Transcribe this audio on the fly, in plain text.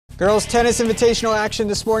Girls tennis invitational action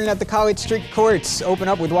this morning at the College Street courts. Open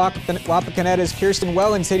up with Wapakoneta's Kirsten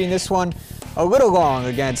Wellens hitting this one a little long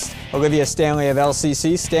against Olivia Stanley of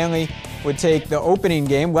LCC. Stanley would take the opening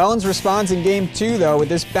game. Wellens responds in game 2 though with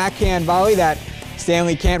this backhand volley that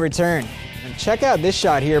Stanley can't return. And check out this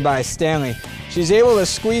shot here by Stanley. She's able to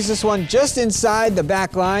squeeze this one just inside the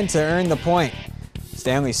back line to earn the point.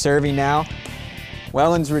 Stanley serving now.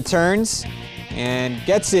 Wellens returns and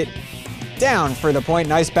gets it down for the point.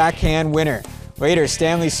 Nice backhand winner. Later,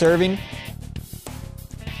 Stanley serving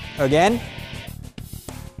again.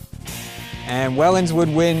 And Wellens would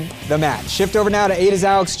win the match. Shift over now to Ada's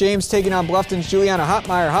Alex James taking on Bluffton's Juliana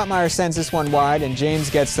Hotmeyer. Hotmeyer sends this one wide and James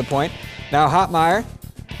gets the point. Now Hotmeyer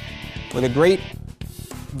with a great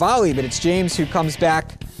volley, but it's James who comes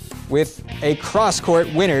back with a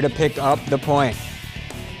cross-court winner to pick up the point.